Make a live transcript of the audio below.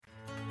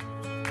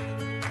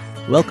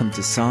Welcome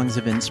to Songs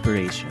of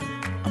Inspiration,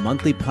 a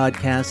monthly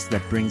podcast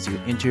that brings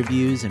you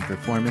interviews and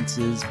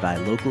performances by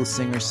local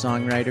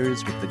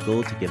singer-songwriters with the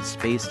goal to give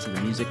space to the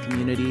music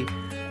community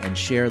and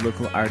share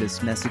local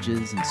artists'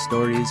 messages and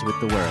stories with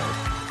the world.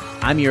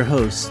 I'm your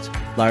host,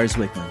 Lars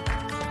Wickman.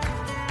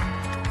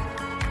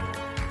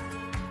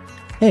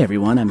 Hey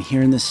everyone, I'm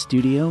here in the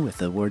studio with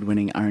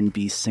award-winning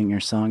R&B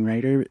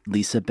singer-songwriter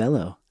Lisa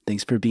Bello.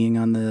 Thanks for being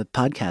on the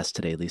podcast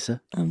today,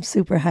 Lisa. I'm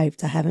super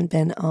hyped. I haven't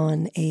been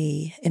on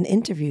an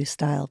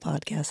interview-style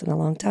podcast in a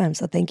long time,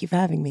 so thank you for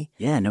having me.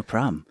 Yeah, no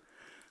problem.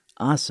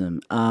 Awesome.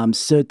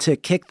 So to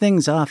kick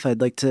things off, I'd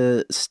like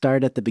to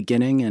start at the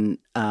beginning and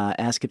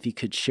ask if you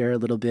could share a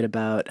little bit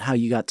about how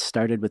you got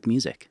started with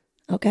music.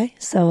 Okay,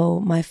 so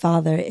my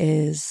father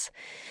is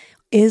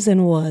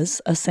and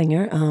was a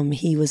singer.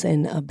 He was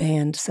in a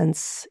band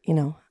since,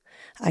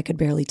 I could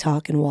barely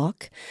talk and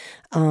walk,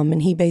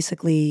 and he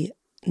basically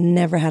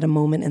never had a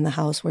moment in the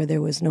house where there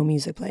was no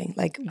music playing.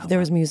 There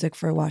was music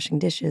for washing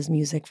dishes,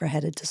 music for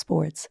headed to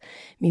sports,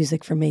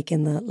 music for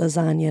making the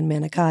lasagna and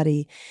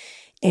manicotti.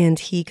 And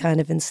he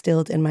kind of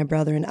instilled in my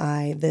brother and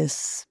I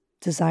this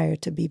desire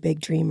to be big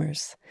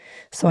dreamers.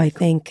 So I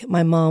think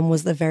my mom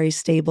was the very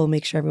stable,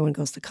 make sure everyone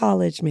goes to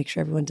college, make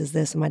sure everyone does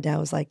this. And my dad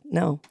was like,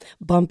 no,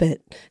 bump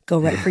it, go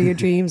right for your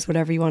dreams,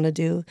 whatever you want to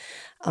do.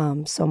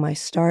 So my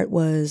start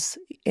was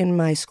in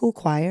my school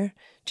choir,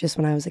 just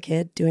when I was a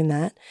kid, doing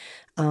that.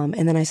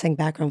 And then I sang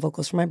background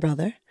vocals for my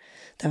brother.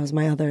 That was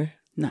my other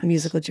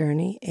musical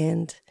journey.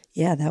 And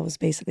yeah, that was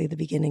basically the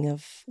beginning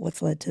of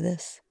what's led to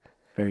this.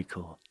 Very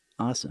cool.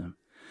 Awesome.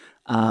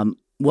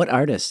 What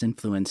artists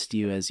influenced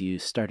you as you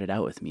started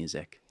out with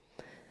music?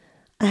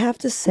 I have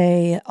to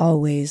say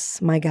always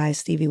my guy,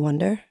 Stevie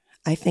Wonder.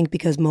 I think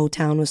because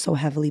Motown was so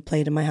heavily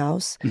played in my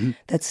house,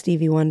 that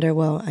Stevie Wonder,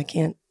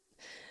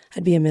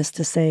 I'd be amiss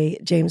to say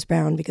James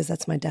Brown because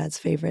that's my dad's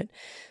favorite.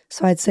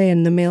 So I'd say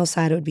in the male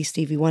side, it would be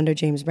Stevie Wonder,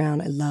 James Brown.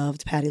 I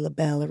loved Patti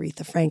LaBelle,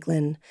 Aretha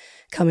Franklin.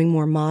 Coming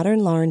more modern,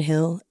 Lauryn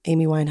Hill,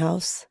 Amy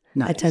Winehouse.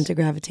 Nice. I tend to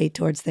gravitate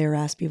towards their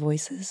raspy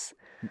voices.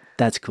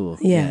 That's cool.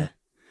 Yeah.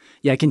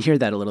 Yeah, I can hear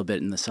that a little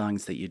bit in the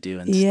songs that you do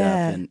and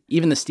stuff. And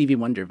even the Stevie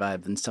Wonder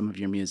vibe in some of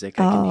your music,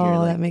 I can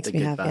hear that makes the me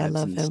good happy. vibes I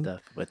love and him.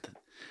 stuff.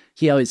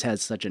 He always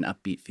has such an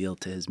upbeat feel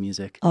to his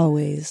music.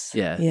 Always.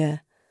 Yeah.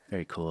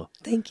 Very cool.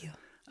 Thank you.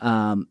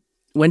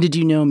 When did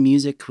you know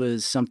music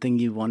was something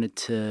you wanted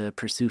to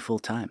pursue full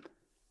time?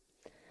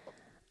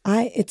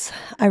 It's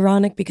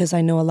ironic because I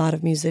know a lot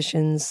of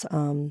musicians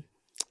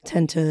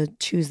tend to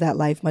choose that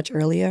life much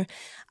earlier.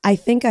 I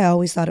think I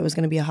always thought it was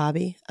going to be a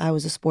hobby. I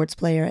was a sports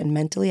player, and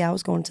mentally I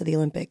was going to the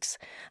Olympics.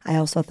 I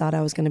also thought I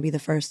was going to be the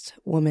first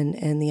woman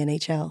in the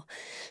NHL.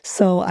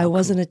 So I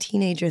wasn't a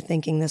teenager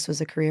thinking this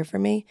was a career for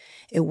me.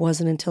 It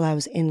wasn't until I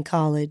was in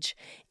college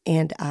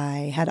and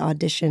I had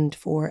auditioned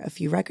for a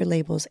few record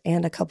labels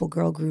and a couple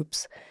girl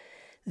groups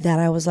that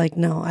I was like,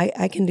 no,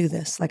 I can do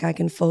this. I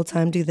can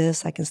full-time do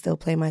this. I can still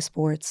play my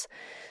sports.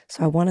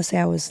 So I want to say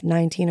I was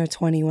 19 or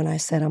 20 when I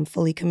said I'm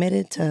fully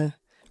committed to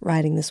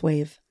riding this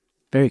wave.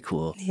 Very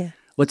cool. Yeah.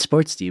 What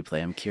sports do you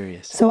play? I'm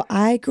curious. So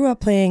I grew up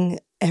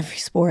playing every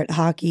sport: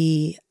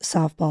 hockey,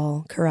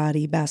 softball,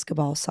 karate,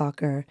 basketball,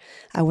 soccer.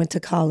 I went to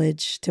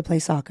college to play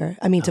soccer.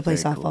 To play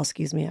softball, cool.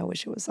 Excuse me. I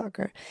wish it was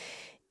soccer.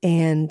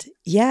 And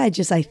yeah,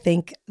 I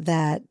think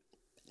that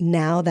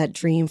now that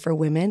dream for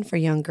women, for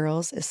young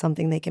girls, is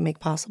something they can make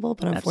possible.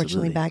 But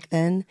unfortunately, back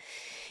then,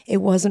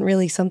 it wasn't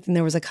really something.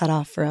 There was a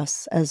cutoff for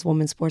us as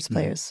women sports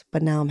players.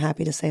 But now I'm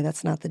happy to say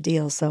that's not the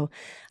deal. So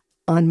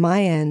on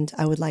my end,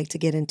 I would like to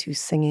get into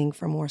singing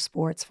for more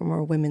sports, for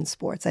more women's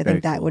sports. I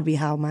think that would be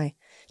how my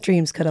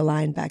dreams could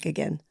align back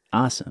again.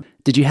 Awesome.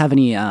 Did you have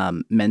any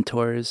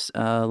mentors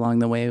along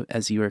the way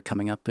as you were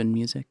coming up in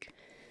music?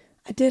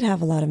 I did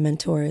have a lot of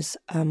mentors.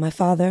 My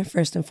father,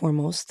 first and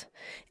foremost,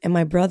 and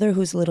my brother,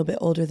 who's a little bit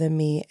older than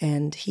me,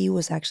 and he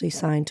was actually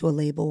signed to a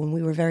label when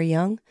we were very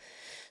young.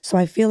 So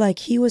I feel like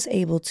he was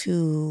able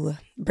to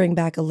bring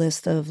back a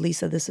list of,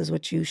 Lisa, this is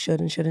what you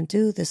should and shouldn't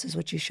do. This is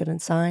what you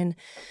shouldn't sign.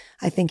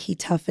 I think he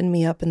toughened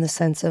me up in the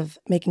sense of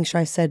making sure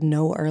I said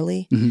no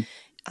early.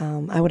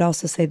 I would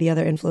also say the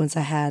other influence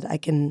I had, I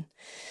can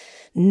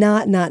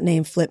not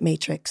name Flip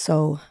Matrix.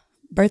 So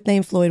birth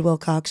name Floyd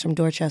Wilcox from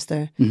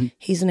Dorchester.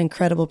 He's an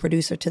incredible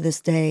producer to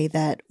this day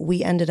that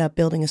we ended up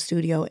building a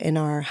studio in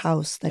our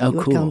house that he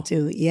would come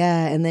to.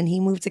 Yeah, and then he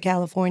moved to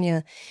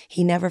California.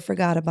 He never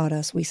forgot about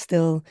us. We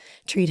still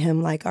treat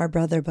him like our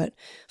brother, but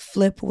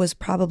Flip was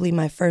probably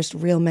my first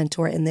real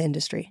mentor in the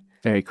industry.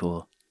 Very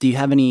cool. Do you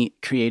have any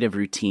creative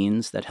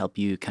routines that help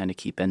you kind of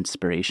keep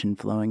inspiration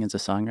flowing as a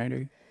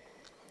songwriter?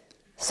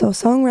 So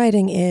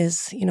songwriting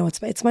is,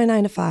 it's my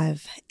 9 to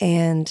 5,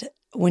 and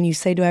when you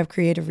say, do I have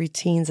creative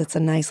routines, it's a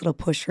nice little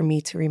push for me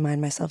to remind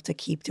myself to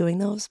keep doing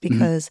those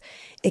because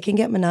it can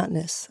get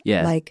monotonous.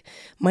 Yeah. Like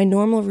my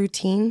normal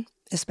routine,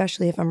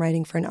 especially if I'm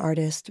writing for an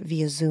artist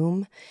via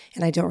Zoom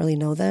and I don't really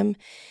know them,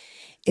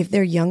 if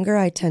they're younger,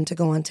 I tend to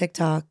go on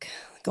TikTok,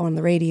 go on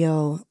the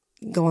radio,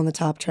 go on the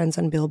top trends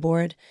on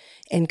Billboard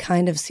and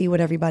kind of see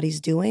what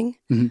everybody's doing.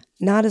 Mm-hmm.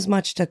 Not as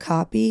much to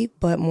copy,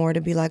 but more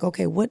to be like,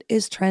 okay, what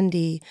is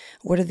trendy?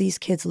 What are these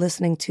kids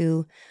listening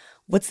to?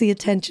 What's the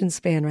attention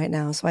span right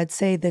now? So I'd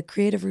say the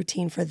creative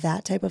routine for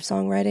that type of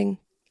songwriting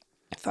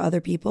for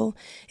other people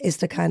is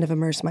to kind of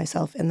immerse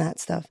myself in that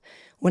stuff.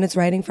 When it's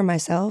writing for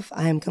myself,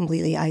 I am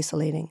completely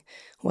isolating,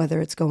 whether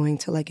it's going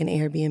to like an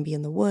Airbnb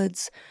in the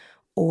woods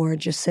or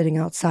just sitting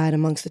outside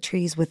amongst the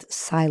trees with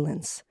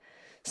silence.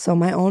 So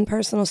my own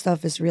personal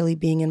stuff is really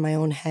being in my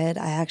own head.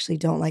 I actually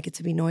don't like it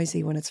to be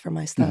noisy when it's for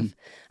my stuff.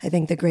 I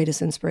think the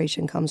greatest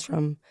inspiration comes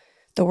from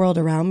the world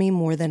around me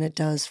more than it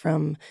does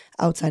from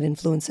outside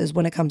influences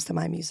when it comes to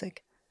my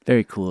music.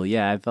 Very cool.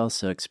 Yeah, I've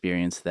also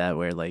experienced that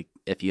where like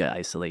if you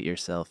isolate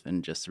yourself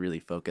and just really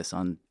focus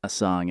on a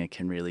song, it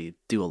can really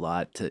do a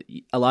lot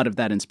of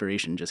that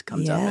inspiration just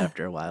comes up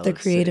after a while. The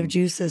creative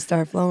juices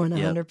start flowing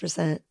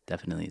 100%.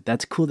 Definitely.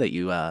 That's cool that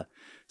you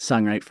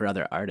songwrite for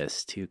other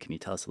artists too. Can you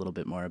tell us a little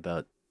bit more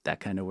about that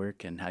kind of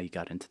work and how you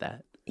got into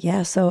that?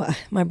 Yeah, so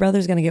my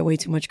brother's going to get way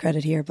too much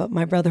credit here, but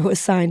my brother was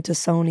signed to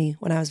Sony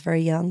when I was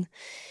very young.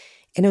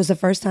 And it was the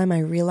first time I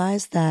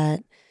realized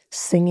that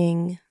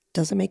singing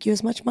doesn't make you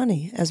as much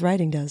money as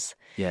writing does.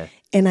 Yeah.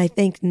 And I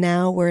think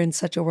now we're in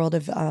such a world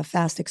of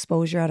fast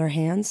exposure at our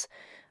hands.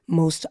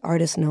 Most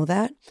artists know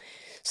that.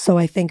 So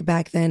I think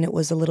back then it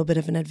was a little bit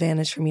of an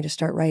advantage for me to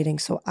start writing.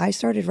 So I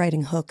started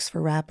writing hooks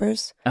for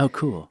rappers. Oh,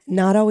 cool.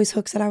 Not always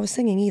hooks that I was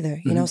singing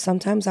either. You know,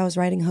 sometimes I was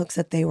writing hooks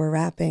that they were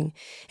rapping.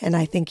 And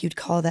I think you'd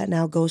call that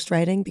now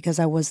ghostwriting because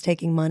I was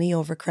taking money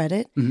over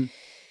credit.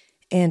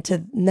 And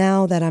to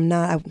now that I'm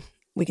not,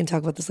 we can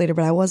talk about this later,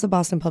 but I was a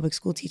Boston public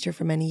school teacher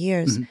for many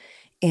years.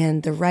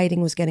 And the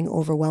writing was getting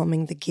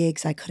overwhelming. The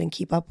gigs I couldn't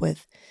keep up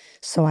with.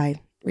 So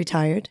I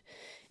retired.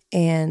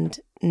 And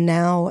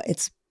now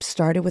it's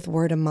started with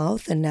word of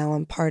mouth. And now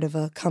I'm part of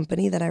a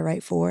company that I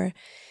write for.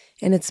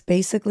 And it's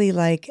basically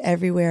like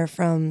everywhere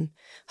from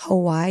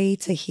Hawaii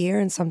to here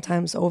and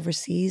sometimes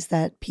overseas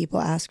that people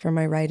ask for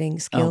my writing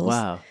skills. Oh,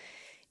 wow.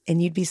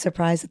 And you'd be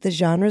surprised at the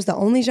genres. The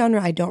only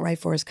genre I don't write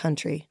for is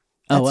country.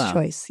 That's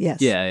choice,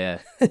 yes. Yeah.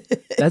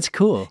 That's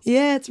cool.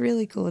 Yeah, it's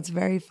really cool. It's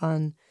very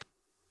fun.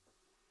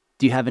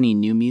 Do you have any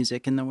new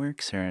music in the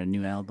works or a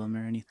new album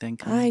or anything?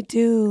 I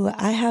do.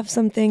 I have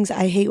some things.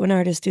 I hate when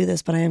artists do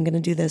this, but I am going to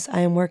do this.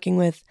 I am working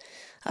with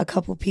a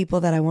couple people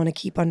that I want to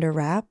keep under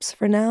wraps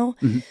for now.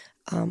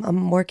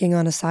 I'm working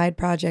on a side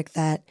project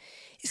that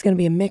is going to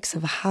be a mix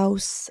of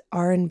house,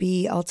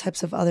 R&B, all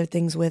types of other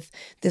things with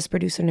this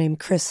producer named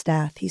Chris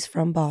Hanford. He's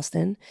from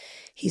Boston.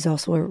 He's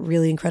also a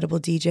really incredible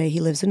DJ. He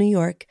lives in New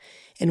York,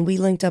 and we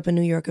linked up in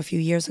New York a few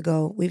years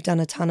ago. We've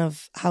done a ton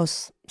of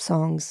house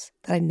songs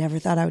that I never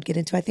thought I would get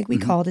into. I think we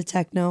called it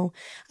techno.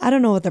 I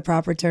don't know what the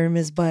proper term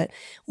is, but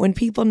when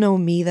people know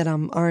me that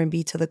I'm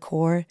R&B to the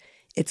core,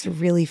 it's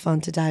really fun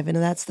to dive into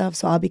that stuff.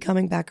 So I'll be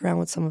coming back around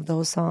with some of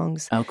those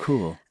songs. Oh,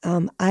 cool.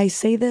 I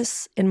say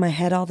this in my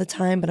head all the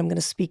time, but I'm going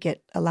to speak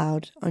it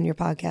aloud on your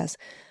podcast.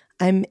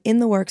 I'm in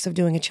the works of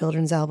doing a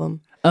children's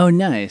album. Oh,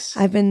 nice.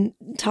 I've been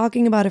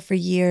talking about it for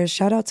years.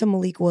 Shout out to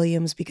Malik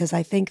Williams because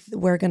I think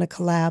we're going to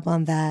collab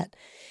on that.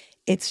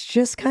 It's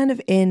just kind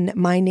of in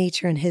my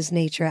nature and his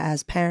nature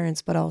as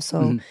parents, but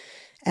also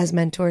as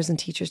mentors and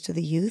teachers to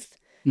the youth.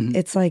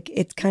 It's like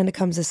it kind of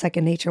comes as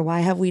second nature.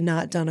 Why have we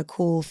not done a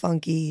cool,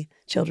 funky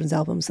children's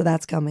album? So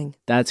that's coming.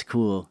 That's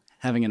cool.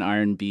 Having an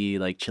R&B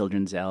like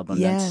children's album.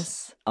 Yes.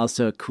 That's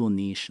also a cool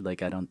niche.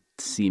 Like I don't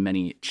see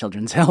many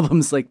children's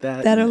albums like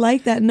that. That are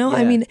like that. No,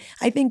 I mean,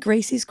 I think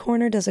Gracie's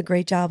Corner does a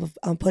great job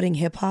of putting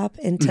hip hop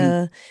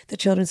into the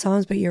children's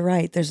songs, but you're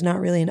right. There's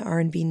not really an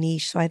R&B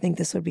niche. So I think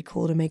this would be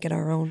cool to make it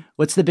our own.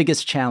 What's the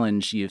biggest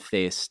challenge you've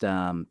faced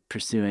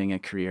pursuing a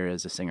career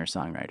as a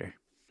singer-songwriter?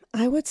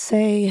 I would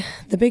say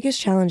the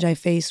biggest challenge I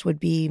faced would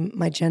be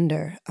my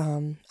gender.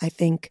 I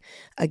think,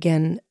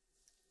 again,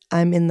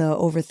 I'm in the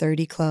over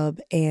 30 club,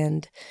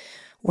 and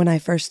when I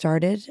first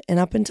started, and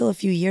up until a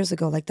few years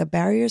ago, like the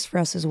barriers for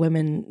us as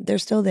women, they're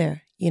still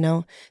there, you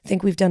know? I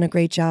think we've done a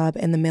great job,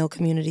 and the male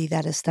community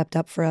that has stepped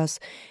up for us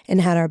and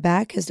had our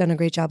back has done a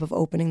great job of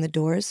opening the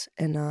doors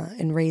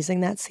and raising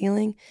that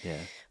ceiling.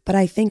 Yeah. But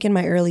I think in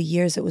my early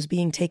years, it was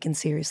being taken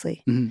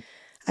seriously.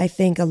 I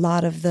think a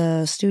lot of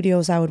the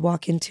studios I would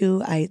walk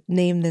into, I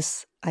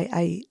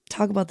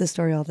talk about this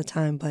story all the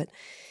time, but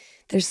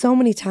there's so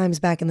many times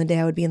back in the day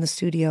I would be in the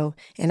studio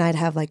and I'd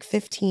have like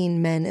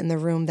 15 men in the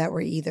room that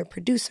were either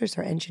producers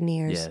or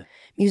engineers,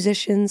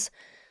 musicians,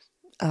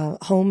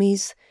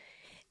 homies,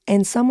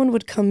 and someone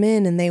would come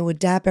in and they would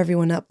dap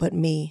everyone up but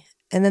me.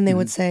 And then they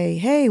would say,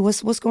 hey,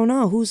 what's going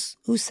on? Whose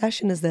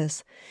session is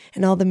this?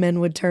 And all the men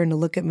would turn to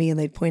look at me and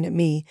they'd point at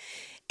me.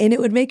 And it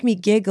would make me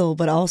giggle,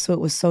 but also it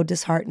was so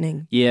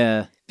disheartening.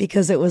 Yeah.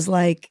 Because it was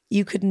like,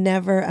 you could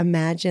never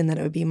imagine that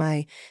it would be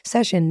my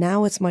session.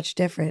 Now it's much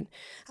different.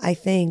 I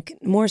think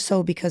more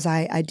so because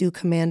I do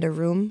command a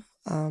room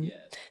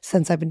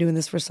since I've been doing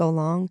this for so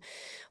long.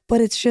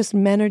 But it's just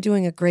men are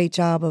doing a great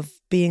job of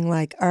being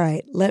like, all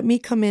right, let me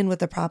come in with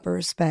the proper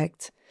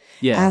respect.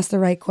 Ask the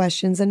right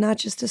questions and not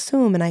just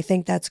assume. And I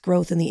think that's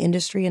growth in the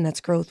industry and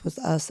that's growth with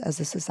us as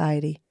a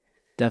society.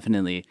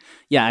 Definitely.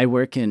 Yeah, I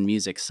work in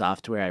music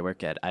software. I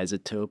work at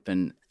Isotope,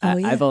 and Oh,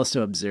 yeah. I've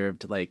also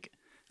observed, like,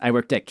 I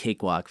worked at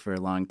Cakewalk for a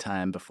long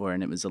time before,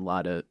 and it was a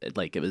lot of,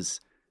 like, it was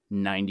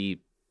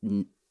 98%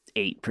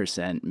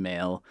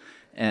 male.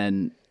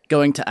 And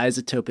going to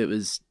Isotope, it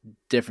was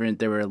different.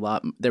 There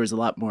was a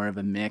lot more of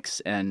a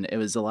mix, and it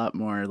was a lot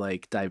more,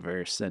 like,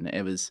 diverse, and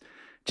it was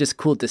just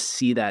cool to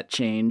see that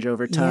change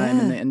over time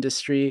in the Yeah.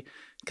 industry,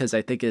 because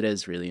I think it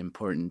is really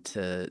important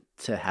to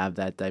have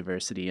that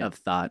diversity of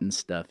thought and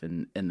stuff,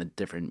 and the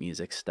different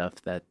music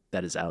stuff that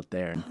is out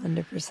there.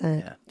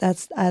 100%. Yeah.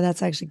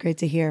 That's actually great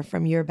to hear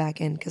from your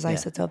back end, because Yeah.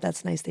 Isotope,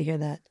 that's nice to hear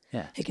that.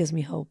 Yeah. It gives me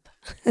hope.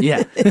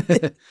 Yeah.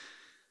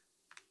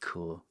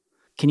 Cool.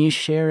 Can you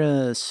share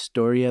a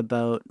story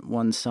about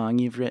one song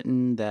you've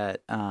written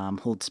that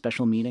holds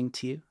special meaning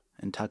to you,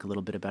 and talk a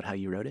little bit about how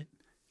you wrote it?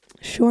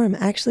 Sure, I'm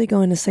actually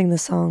going to sing the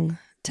song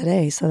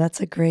today, so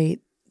this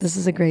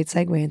is a great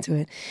segue into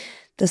it.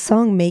 The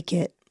song Make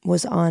It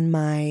was on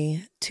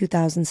my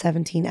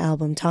 2017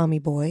 album Tommy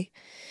Boy,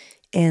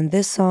 and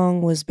this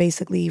song was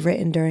basically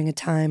written during a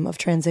time of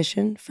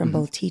transition from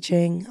both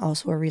teaching,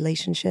 also a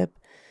relationship.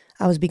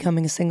 I was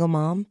becoming a single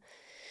mom,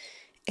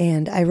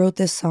 and I wrote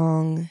this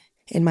song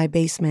in my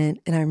basement,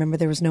 and I remember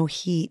there was no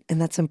heat,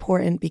 and that's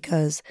important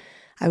because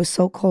I was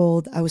so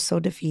cold, I was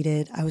so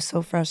defeated, I was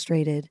so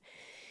frustrated,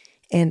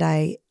 and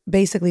I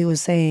basically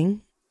was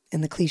saying,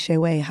 in the cliche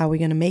way, how are we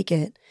going to make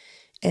it?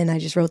 And I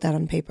just wrote that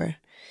on paper.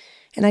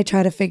 And I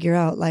try to figure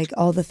out, like,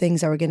 all the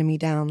things that were getting me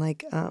down.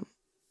 Like,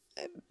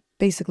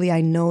 basically,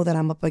 I know that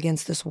I'm up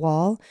against this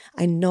wall.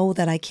 I know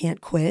that I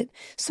can't quit.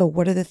 So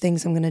what are the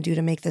things I'm going to do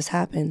to make this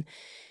happen?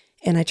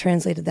 And I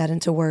translated that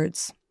into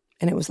words.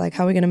 And it was like,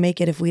 how are we going to make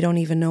it if we don't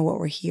even know what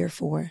we're here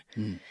for?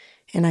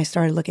 And I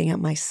started looking at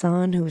my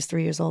son, who was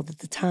 3 years old at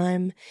the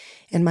time,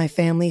 and my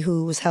family,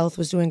 whose health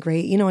was doing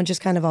great, and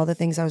just kind of all the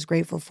things I was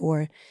grateful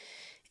for.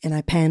 And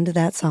I penned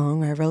that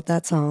song, or I wrote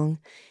that song,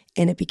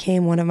 and it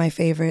became one of my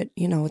favorite.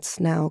 It's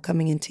now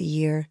coming into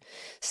year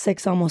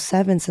 6, almost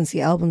 7 since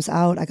the album's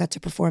out. I got to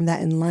perform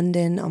that in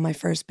London on my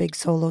first big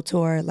solo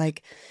tour.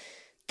 Like,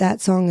 that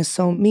song is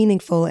so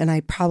meaningful, and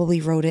I probably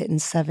wrote it in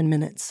 7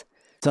 minutes.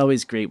 It's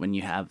always great when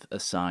you have a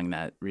song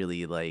that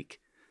really, like,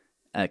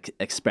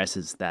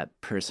 expresses that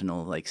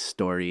personal, like,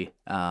 story,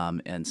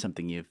 and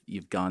something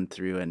you've gone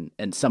through,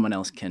 and someone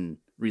else can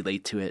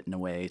relate to it in a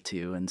way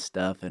too and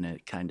stuff, and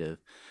it kind of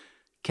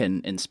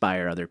can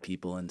inspire other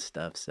people and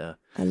stuff. So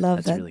I love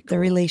that's that, really cool. the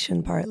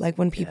relation part, like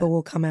when people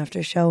will come after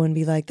a show and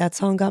be like, that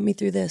song got me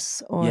through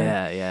this, or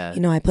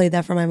I played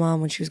that for my mom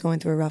when she was going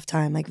through a rough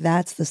time. Like,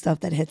 that's the stuff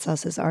that hits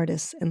us as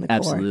artists in the core.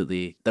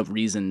 Absolutely. The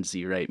reasons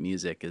you write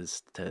music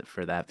is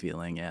for that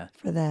feeling. Yeah,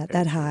 for that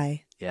Very cool.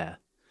 high. Yeah.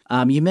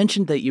 You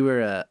mentioned that you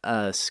were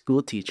a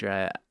school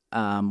teacher.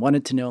 I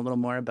wanted to know a little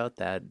more about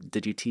that.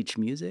 Did you teach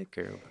music,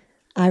 or?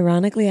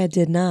 Ironically, I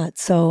did not.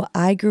 So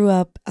I grew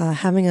up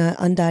having an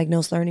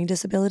undiagnosed learning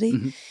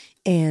disability,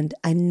 and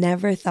I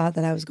never thought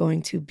that I was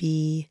going to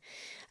be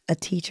a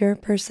teacher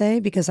per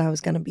se, because I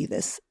was going to be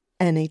this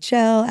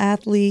NHL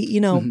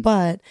athlete,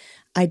 but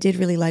I did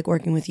really like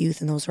working with youth,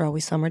 and those were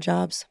always summer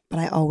jobs. But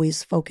I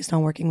always focused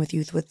on working with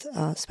youth with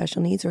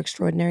special needs or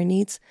extraordinary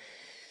needs.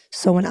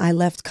 So when I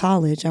left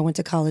college, I went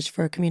to college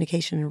for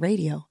communication and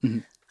radio.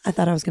 I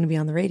thought I was going to be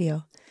on the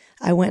radio.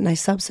 I went and I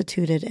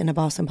substituted in a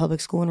Boston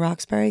public school in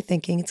Roxbury,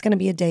 thinking it's going to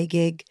be a day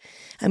gig.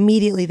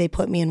 Immediately, they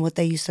put me in what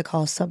they used to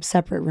call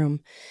sub-separate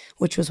room,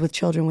 which was with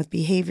children with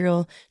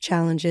behavioral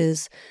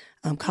challenges,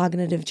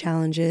 cognitive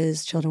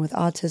challenges, children with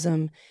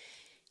autism.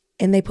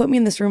 And they put me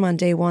in this room on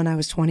day one. I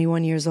was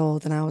 21 years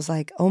old, and I was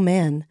like, oh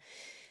man,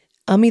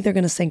 I'm either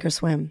going to sink or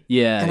swim.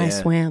 Yeah. And I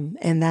swam.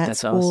 And that's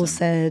school awesome.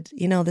 Said,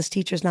 this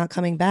teacher's not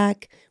coming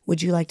back.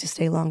 Would you like to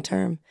stay long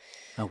term?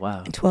 Oh,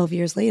 wow. And 12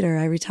 years later,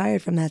 I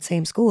retired from that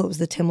same school. It was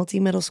the Timilty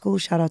Middle School.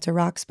 Shout out to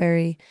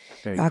Roxbury.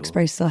 Very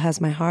Roxbury cool. still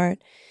has my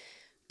heart.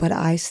 But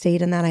I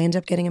stayed in that. I ended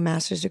up getting a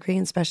master's degree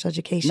in special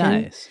education.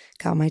 Nice.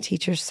 Got my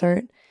teacher's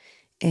cert.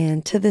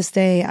 And to this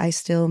day, I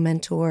still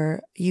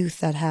mentor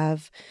youth that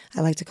have,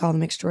 I like to call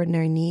them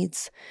extraordinary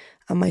needs.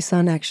 My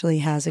son actually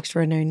has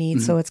extraordinary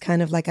needs. So it's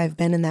kind of like I've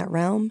been in that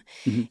realm.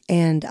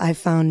 And I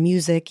found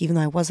music, even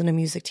though I wasn't a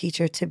music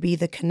teacher, to be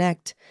the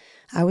connect.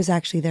 I was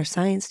actually their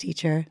science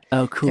teacher,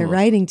 Oh, cool. their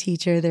writing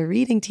teacher, their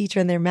reading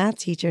teacher, and their math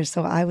teacher.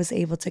 So I was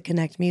able to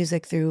connect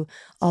music through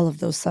all of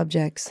those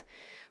subjects,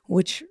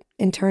 which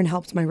in turn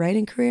helped my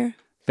writing career.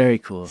 Very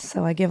cool.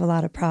 So I give a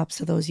lot of props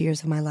to those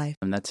years of my life.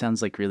 And that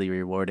sounds like really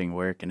rewarding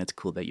work, and it's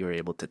cool that you were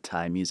able to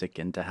tie music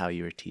into how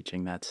you were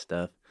teaching that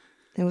stuff.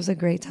 It was a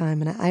great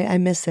time, and I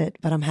miss it,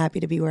 but I'm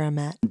happy to be where I'm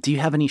at. Do you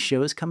have any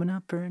shows coming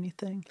up or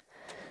anything?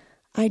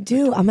 I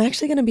do. I'm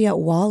actually going to be at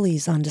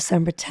Wally's on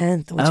December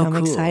 10th, which I'm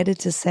excited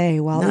to say.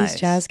 Wally's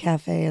Jazz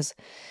Cafe is,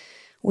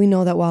 we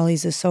know that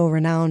Wally's is so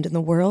renowned in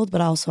the world, but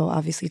also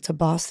obviously to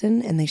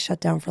Boston, and they shut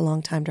down for a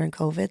long time during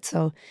COVID.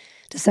 So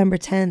December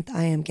 10th,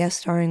 I am guest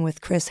starring with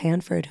Chris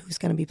Hanford, who's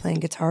going to be playing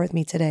guitar with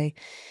me today,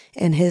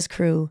 and his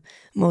crew.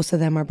 Most of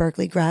them are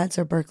Berkeley grads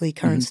or Berkeley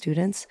current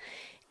students.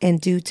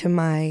 And due to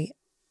my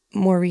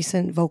more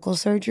recent vocal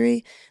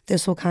surgery.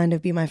 This will kind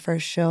of be my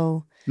first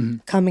show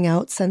coming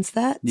out since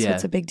that. So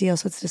it's a big deal.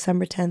 So it's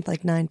December 10th,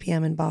 like 9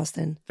 p.m. in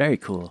Boston. Very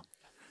cool.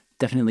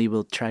 Definitely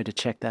will try to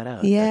check that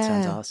out. Yeah, that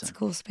sounds awesome. It's a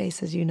cool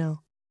space, as you know.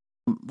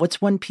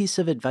 What's one piece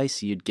of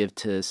advice you'd give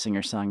to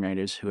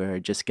singer-songwriters who are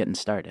just getting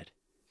started?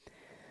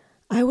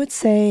 I would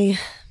say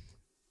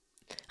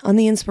on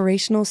the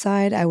inspirational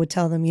side, I would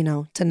tell them,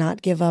 to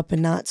not give up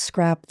and not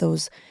scrap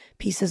those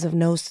pieces of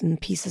notes and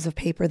pieces of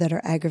paper that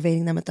are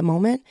aggravating them at the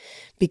moment,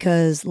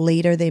 because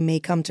later they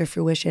may come to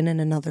fruition in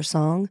another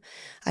song.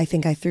 I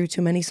think I threw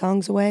too many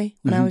songs away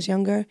when I was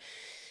younger.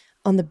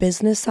 On the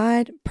business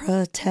side,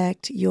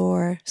 protect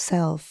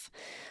yourself.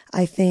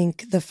 I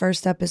think the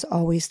first step is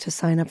always to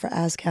sign up for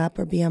ASCAP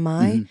or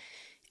BMI,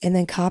 and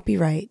then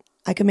copyright.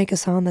 I could make a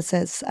song that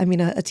says,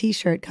 a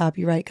t-shirt,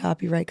 copyright,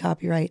 copyright,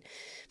 copyright.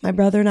 My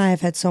brother and I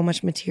have had so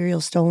much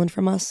material stolen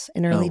from us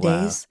in early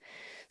days.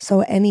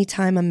 So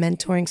anytime I'm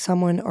mentoring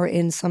someone or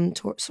in some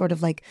sort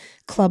of like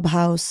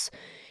clubhouse,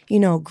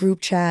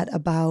 group chat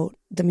about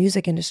the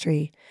music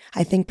industry,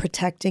 I think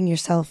protecting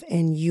yourself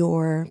and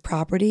your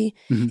property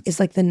is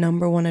like the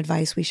number one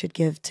advice we should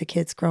give to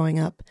kids growing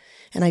up.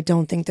 And I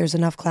don't think there's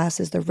enough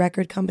classes. The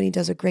record company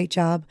does a great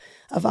job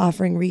of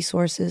offering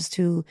resources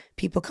to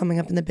people coming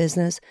up in the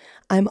business.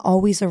 I'm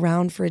always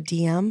around for a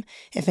DM.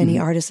 If any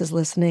artist is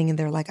listening and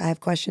they're like, I have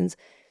questions,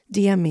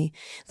 DM me.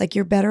 Like,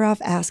 you're better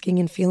off asking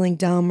and feeling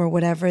dumb or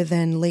whatever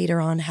than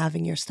later on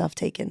having your stuff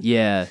taken.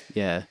 Yeah.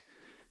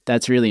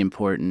 That's really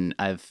important.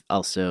 I've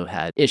also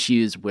had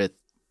issues with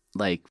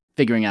like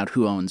figuring out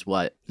who owns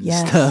what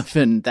and stuff,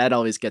 and that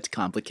always gets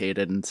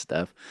complicated and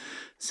stuff.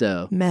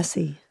 So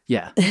messy.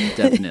 Yeah,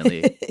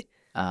 definitely.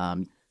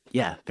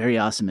 Very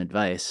awesome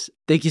advice.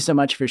 Thank you so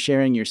much for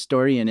sharing your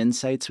story and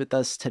insights with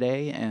us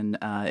today. And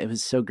it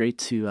was so great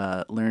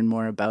to learn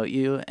more about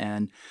you.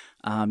 And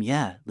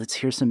let's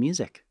hear some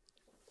music.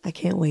 I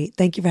can't wait.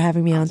 Thank you for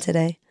having me on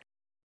today.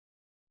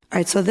 All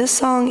right, so this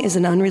song is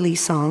an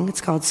unreleased song. It's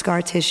called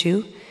Scar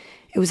Tissue.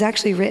 It was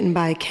actually written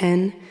by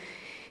Ken.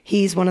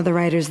 He's one of the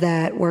writers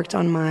that worked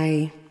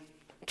on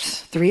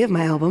 3 of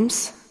my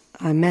albums.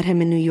 I met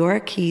him in New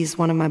York. He's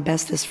one of my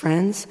bestest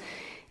friends.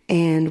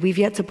 And we've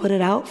yet to put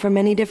it out for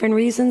many different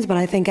reasons, but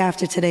I think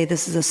after today,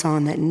 this is a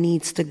song that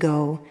needs to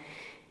go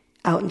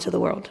out into the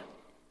world.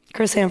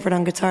 Chris Hanford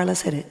on guitar,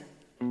 let's hit it.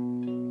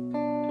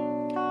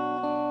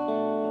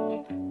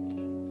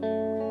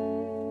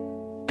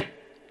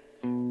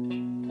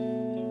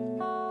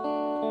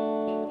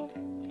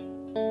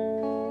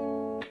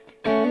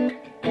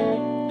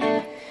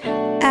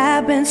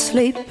 I've been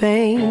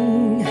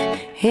sleeping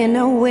in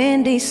a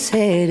windy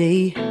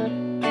city,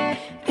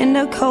 in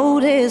the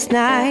coldest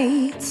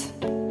nights,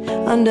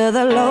 under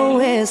the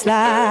lowest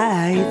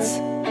lights.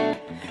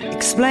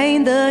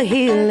 Explain the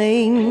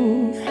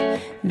healing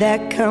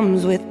that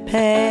comes with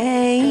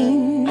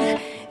pain.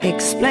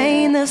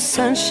 Explain the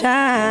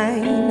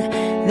sunshine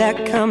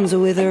that comes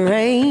with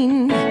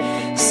rain.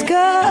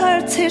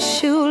 Scar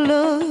tissue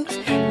looks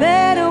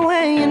better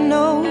when you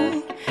know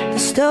the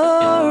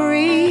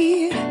story.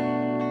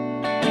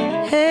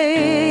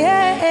 Hey,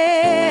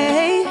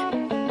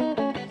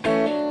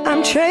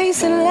 I'm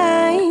tracing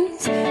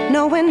lines,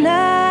 knowing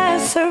I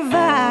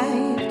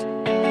survived,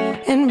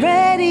 and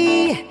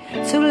ready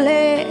to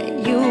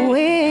let you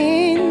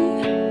in.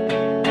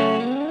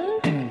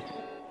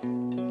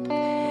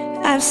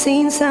 I've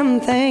seen some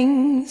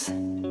things,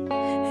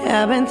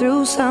 I've been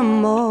through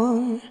some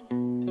more.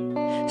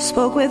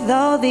 Spoke with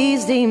all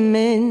these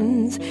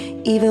demons,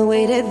 even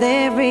waited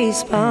their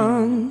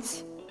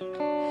response.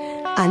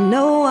 I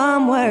know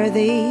I'm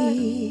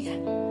worthy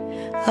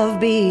of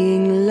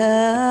being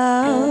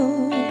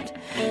loved.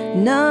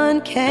 None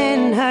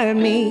can hurt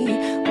me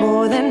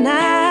more than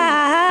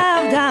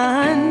I've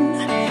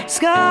done.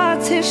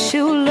 Scar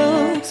tissue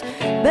looks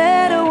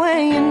better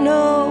when you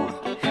know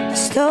the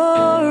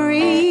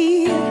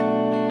story.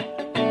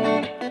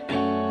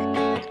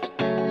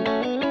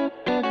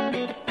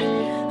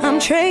 I'm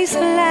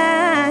tracing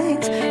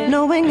lines,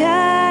 knowing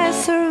I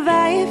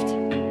survived,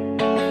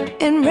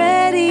 and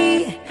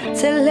ready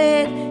to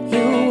let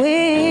you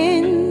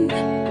in.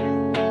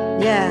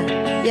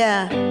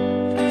 Yeah.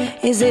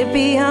 Is it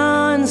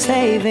beyond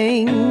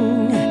saving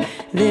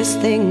this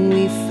thing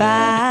we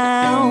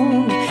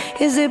found?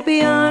 Is it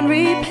beyond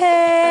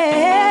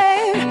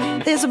repair,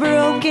 this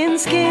broken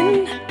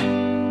skin?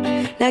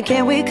 Now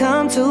can we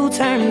come to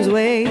terms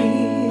with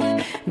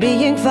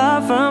being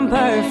far from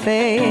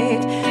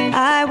perfect?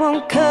 I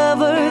won't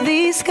cover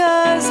these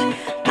scars,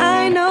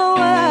 I know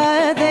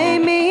what they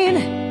mean.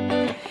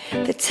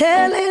 They're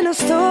telling a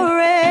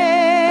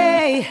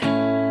story.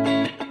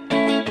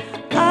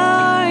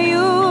 Are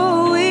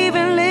you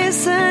even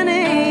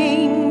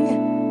listening?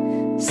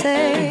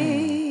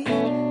 Say,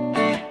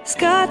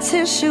 scar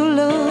tissue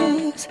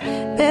looks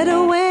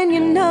better when you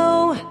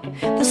know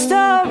the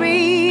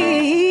story.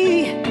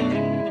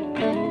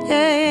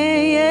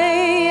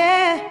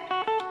 Yeah.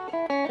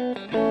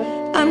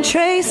 I'm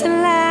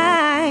tracing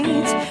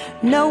lines,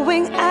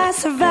 knowing I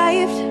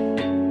survived,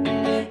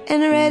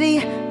 and ready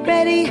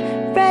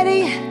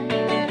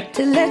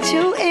let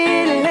you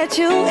in, let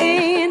you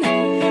in.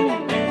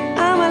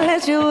 I'ma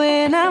let you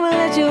in, I'ma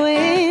let you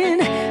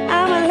in.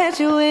 I'ma let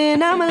you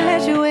in, I'ma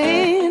let you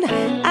in.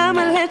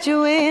 I'ma let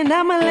you in,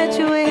 I'ma let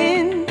you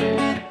in.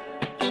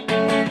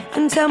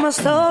 And tell my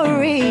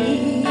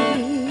story.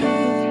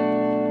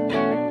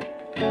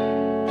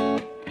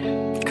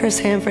 Chris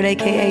Hanford,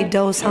 aka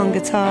Dose on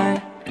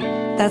guitar.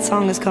 That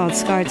song is called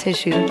Scar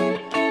Tissue.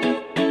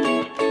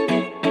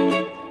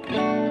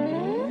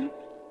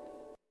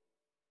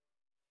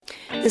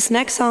 This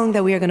next song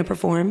that we are going to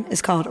perform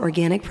is called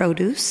Organic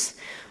Produce,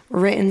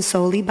 written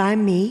solely by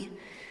me.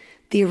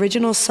 The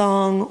original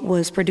song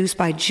was produced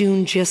by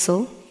June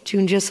Gissel.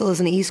 June Gissel is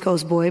an East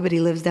Coast boy, but he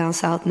lives down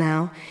south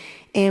now.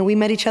 And we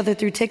met each other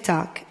through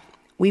TikTok.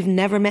 We've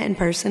never met in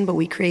person, but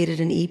we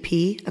created an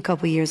EP a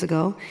couple years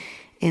ago.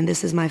 And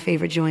this is my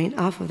favorite joint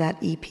off of that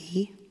EP.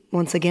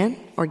 Once again,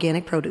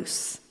 Organic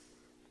Produce.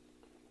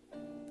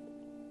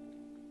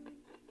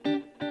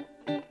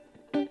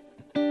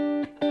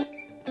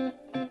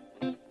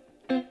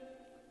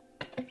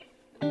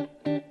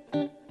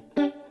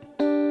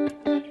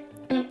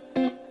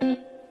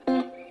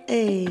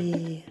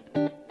 Hey.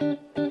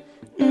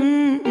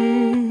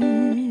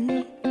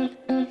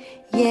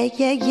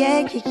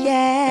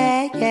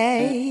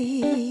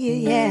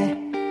 Yeah.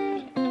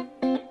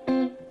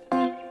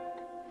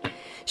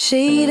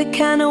 She the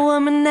kind of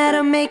woman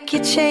that'll make you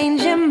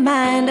change your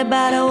mind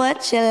about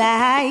what you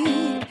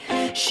like.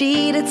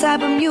 She the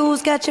type of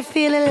muse got you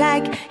feeling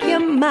like you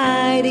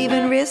might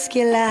even risk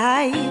your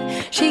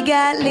life. She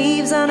got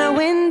leaves on her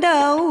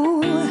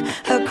window,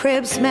 her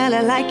crib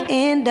smelling like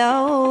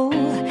Indo.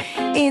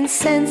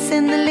 Incense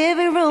in the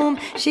living room,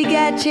 she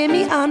got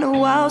Jimmy on the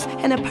walls,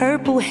 and a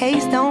purple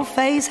haze don't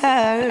faze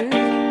her.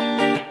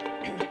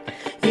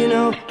 You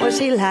know what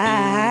she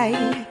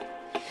like.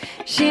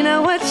 She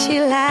know what she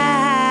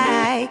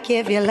like.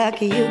 If you're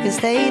lucky, you can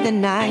stay the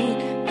night,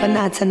 but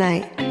not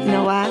tonight. You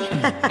know why?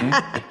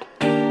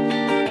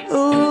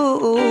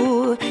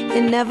 Ooh,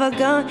 you're never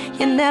gonna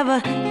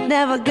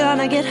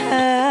get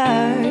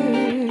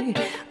hurt.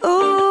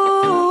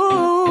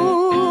 Ooh,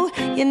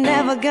 you're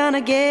never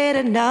gonna get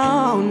it.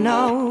 No,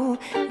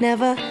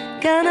 never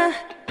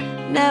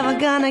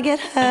gonna get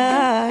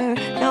hurt.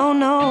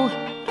 No.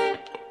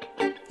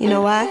 You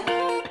know why?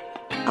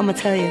 I'ma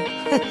tell you.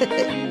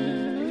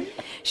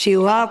 She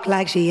walk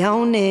like she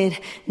own it.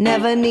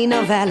 Never need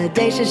no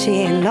validation,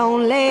 she ain't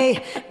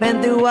lonely.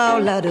 Been through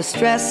all of the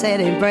stress, it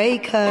ain't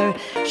break her.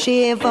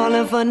 She ain't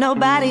falling for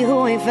nobody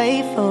who ain't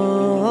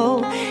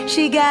faithful.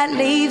 She got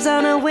leaves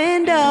on her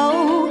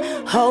window,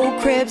 whole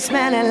crib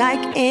smelling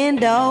like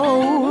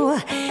Indo.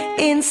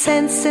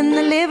 Incense in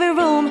the living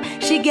room,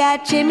 she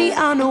got Jimmy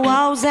on the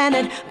walls, and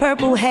that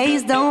purple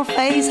haze don't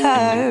faze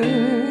her.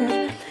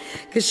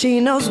 'Cause she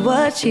knows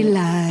what she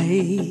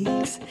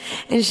likes,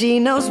 and she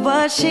knows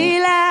what she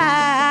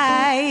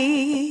likes.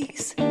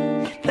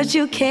 But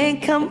you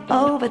can't come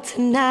over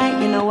tonight,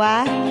 you know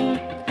why?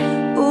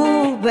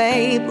 Ooh,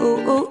 babe,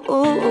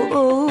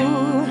 ooh.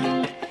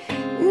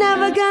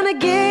 Never gonna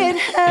get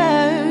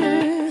her.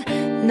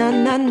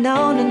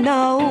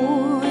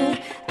 No.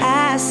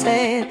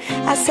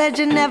 I said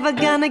you're never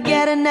gonna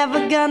get her,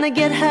 never gonna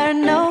get her,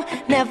 no.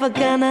 Never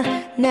gonna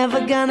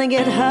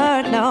get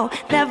her, no.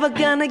 Never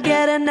gonna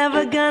get her,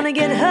 never gonna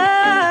get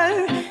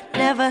her.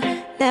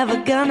 Never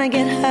gonna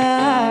get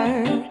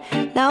her.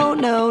 No.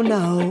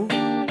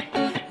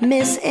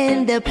 Miss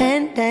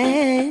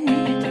Independent.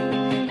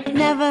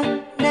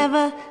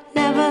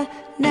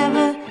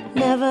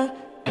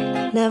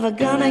 Never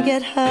gonna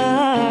get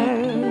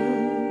her.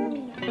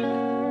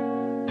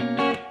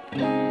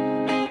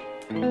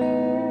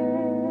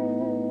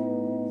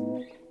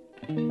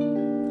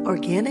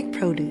 Organic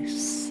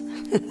Produce.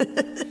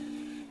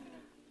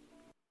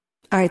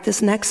 All right,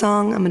 this next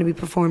song I'm going to be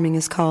performing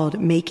is called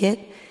Make It.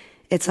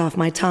 It's off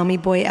my Tommy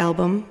Boy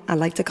album. I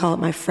like to call it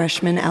my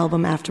freshman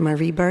album after my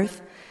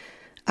rebirth.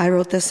 I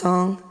wrote this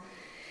song,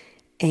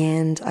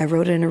 and I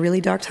wrote it in a really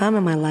dark time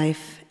in my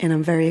life, and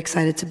I'm very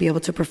excited to be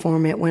able to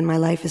perform it when my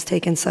life has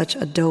taken such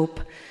a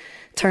dope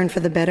turn for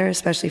the better,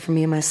 especially for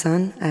me and my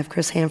son. I have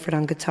Chris Hanford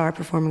on guitar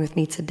performing with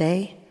me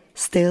today,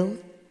 still.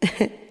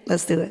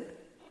 Let's do it.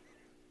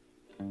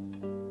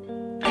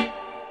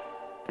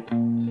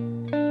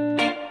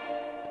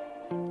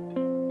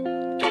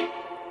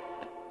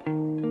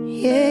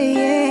 Yeah.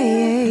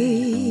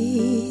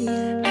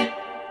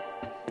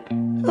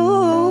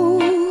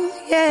 Ooh,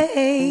 yeah.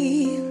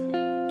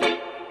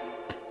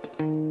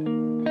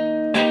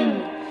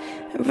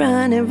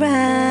 Running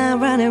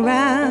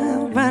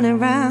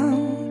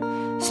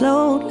round,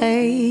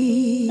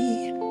 slowly.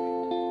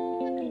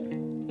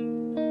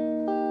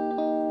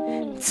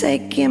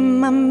 Taking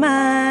my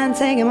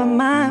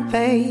mind,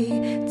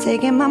 babe.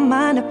 Taking my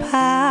mind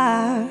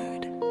apart.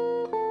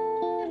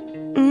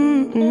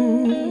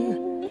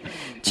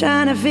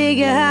 Trying to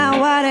figure out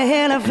why the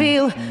hell I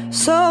feel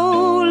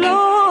so lonely.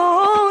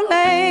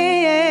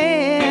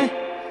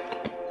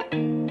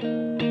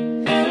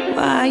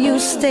 Why are you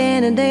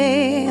standing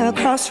there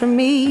across from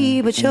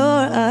me, but you're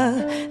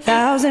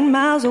 1,000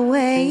 miles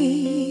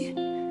away?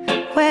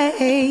 way.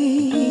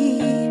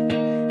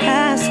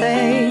 I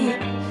say,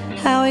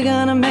 how we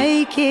gonna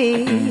make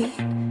it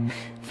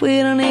if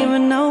we don't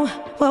even know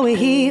what we're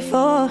here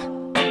for?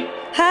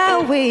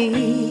 How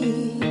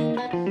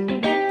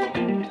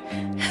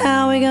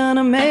we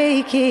gonna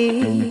make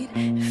it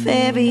if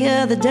every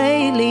other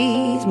day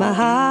leaves my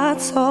heart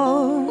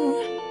sore?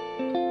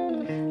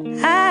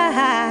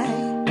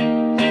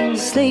 I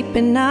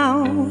sleeping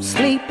on,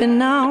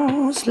 sleeping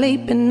on,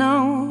 sleeping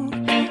on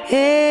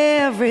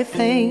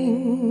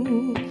everything.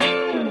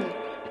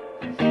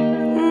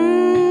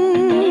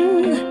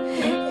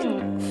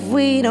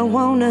 We don't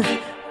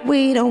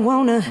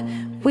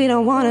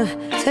wanna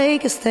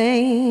take a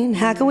stand.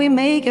 How can we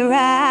make it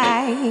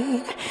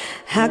right?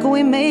 How can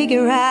we make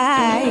it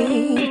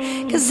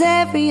right? 'Cause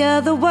every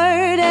other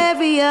word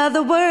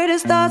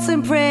is thoughts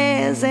and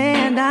prayers.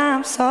 And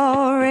I'm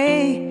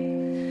sorry,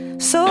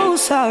 so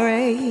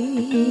sorry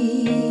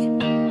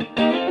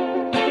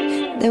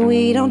that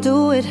we don't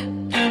do it,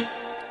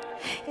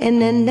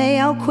 and then they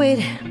all quit.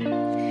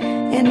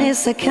 And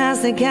it's a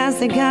constant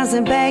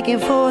back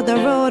and forth, the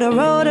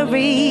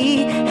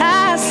rotary.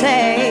 I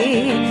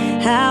say,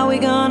 how we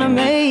gonna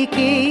make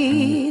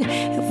it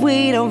if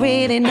we don't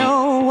really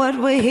know what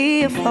we're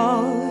here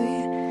for?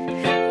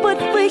 What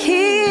we're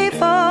here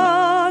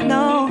for,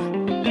 no.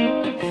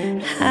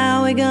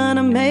 How we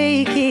gonna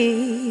make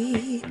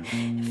it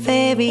if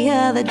every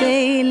other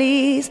day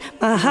leaves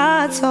my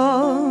heart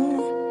sore?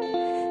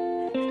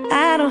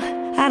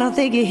 I don't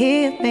think you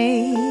hear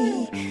me.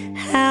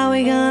 How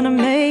we gonna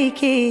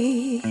make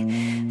it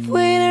if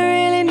we don't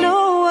really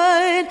know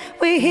what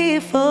we're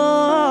here for?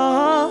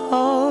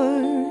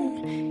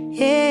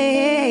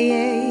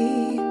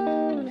 Yeah.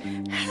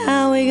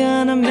 How we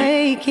gonna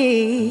make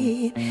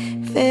it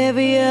if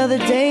every other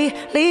day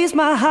leaves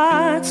my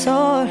heart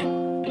sore?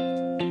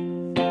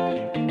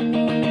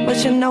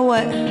 But you know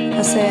what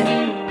I said?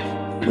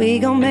 We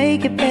gon'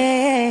 make it,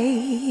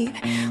 babe.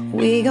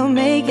 We gon'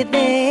 make it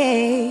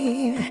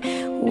there.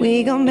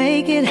 We gon'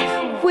 make it.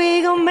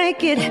 We gon'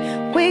 make it,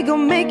 we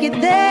gon' make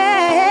it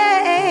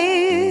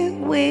there.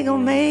 We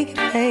gon' make it,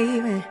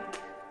 baby.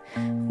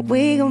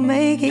 We gon'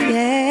 make it,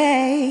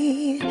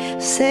 yeah.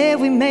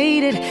 Said we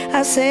made it,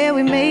 I said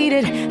we made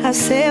it, I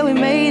said we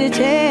made it,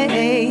 yeah.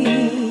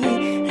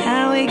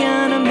 How we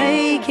gonna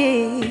make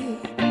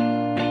it?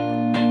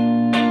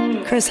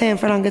 Chris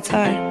Hanford on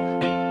guitar.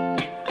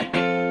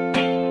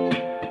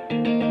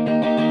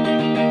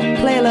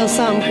 Play a little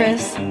something,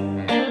 Chris.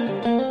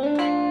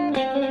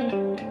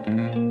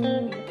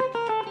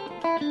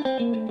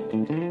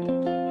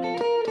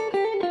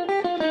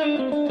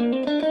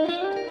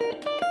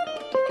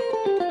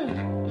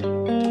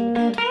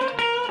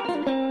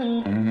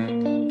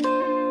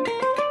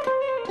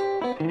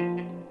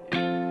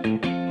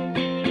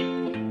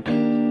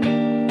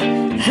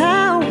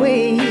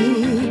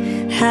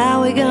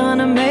 How we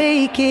gonna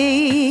make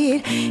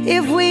it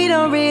if we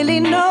don't really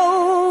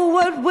know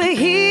what we're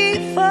here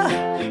for?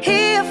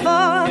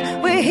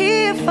 We're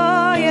here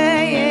for,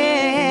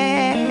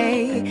 yeah.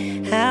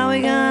 How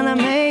we gonna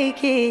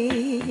make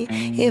it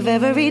if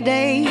every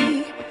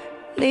day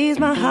leaves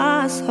my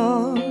heart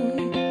sore?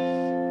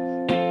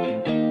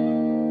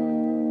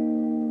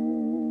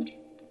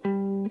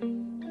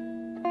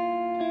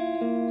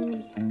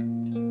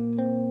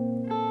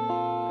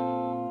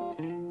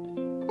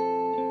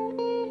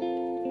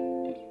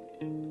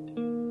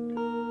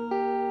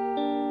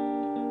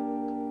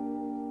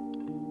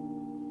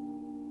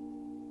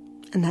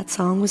 And that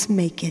song was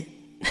Make It.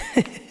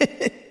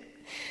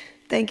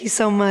 Thank you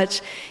so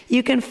much.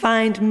 You can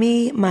find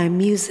me, my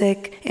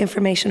music,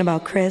 information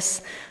about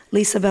Chris,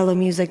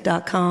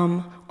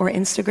 lisabellomusic.com, or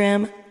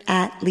Instagram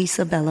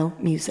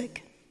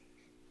 @lisabellomusic.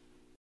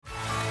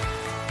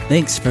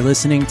 Thanks for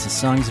listening to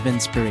Songs of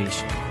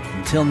Inspiration.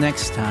 Until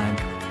next time,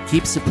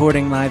 keep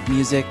supporting live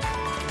music,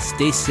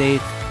 stay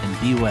safe, and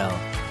be well.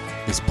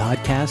 This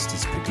podcast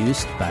is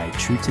produced by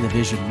True to the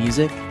Vision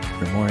Music.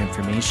 For more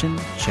information,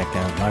 check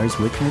out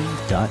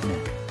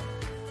larswickman.net.